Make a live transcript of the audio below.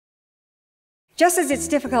Just as it's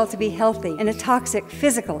difficult to be healthy in a toxic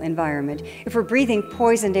physical environment if we're breathing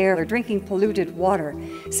poisoned air or drinking polluted water,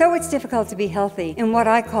 so it's difficult to be healthy in what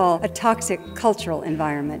I call a toxic cultural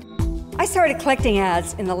environment. I started collecting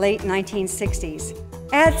ads in the late 1960s.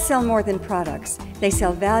 Ads sell more than products. They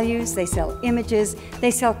sell values, they sell images, they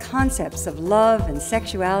sell concepts of love and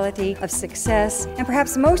sexuality, of success, and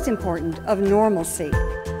perhaps most important, of normalcy.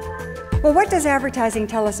 Well, what does advertising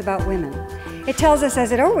tell us about women? It tells us,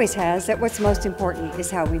 as it always has, that what's most important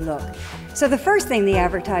is how we look. So the first thing the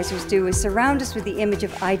advertisers do is surround us with the image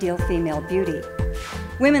of ideal female beauty.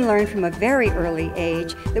 Women learn from a very early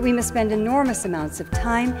age that we must spend enormous amounts of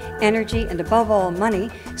time, energy, and above all,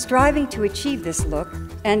 money, striving to achieve this look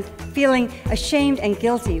and feeling ashamed and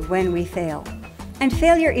guilty when we fail. And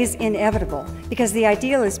failure is inevitable because the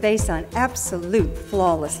ideal is based on absolute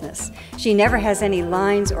flawlessness. She never has any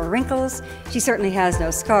lines or wrinkles. She certainly has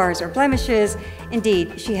no scars or blemishes.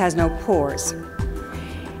 Indeed, she has no pores.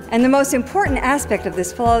 And the most important aspect of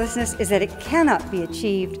this flawlessness is that it cannot be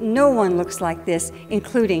achieved. No one looks like this,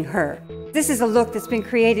 including her. This is a look that's been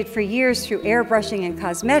created for years through airbrushing and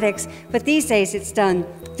cosmetics, but these days it's done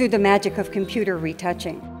through the magic of computer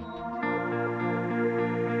retouching.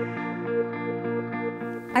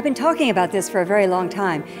 I've been talking about this for a very long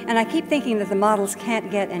time, and I keep thinking that the models can't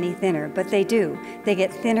get any thinner, but they do. They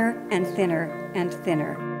get thinner and thinner and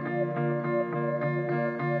thinner.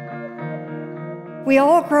 We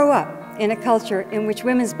all grow up in a culture in which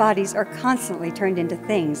women's bodies are constantly turned into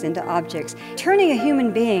things, into objects. Turning a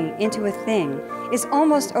human being into a thing is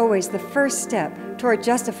almost always the first step toward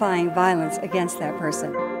justifying violence against that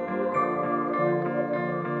person.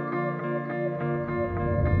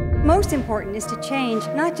 Most important is to change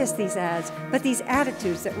not just these ads, but these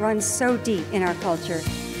attitudes that run so deep in our culture.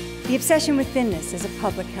 The obsession with thinness is a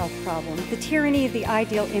public health problem, the tyranny of the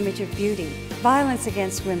ideal image of beauty, violence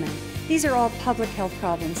against women. These are all public health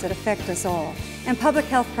problems that affect us all, and public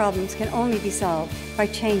health problems can only be solved by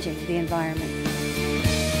changing the environment.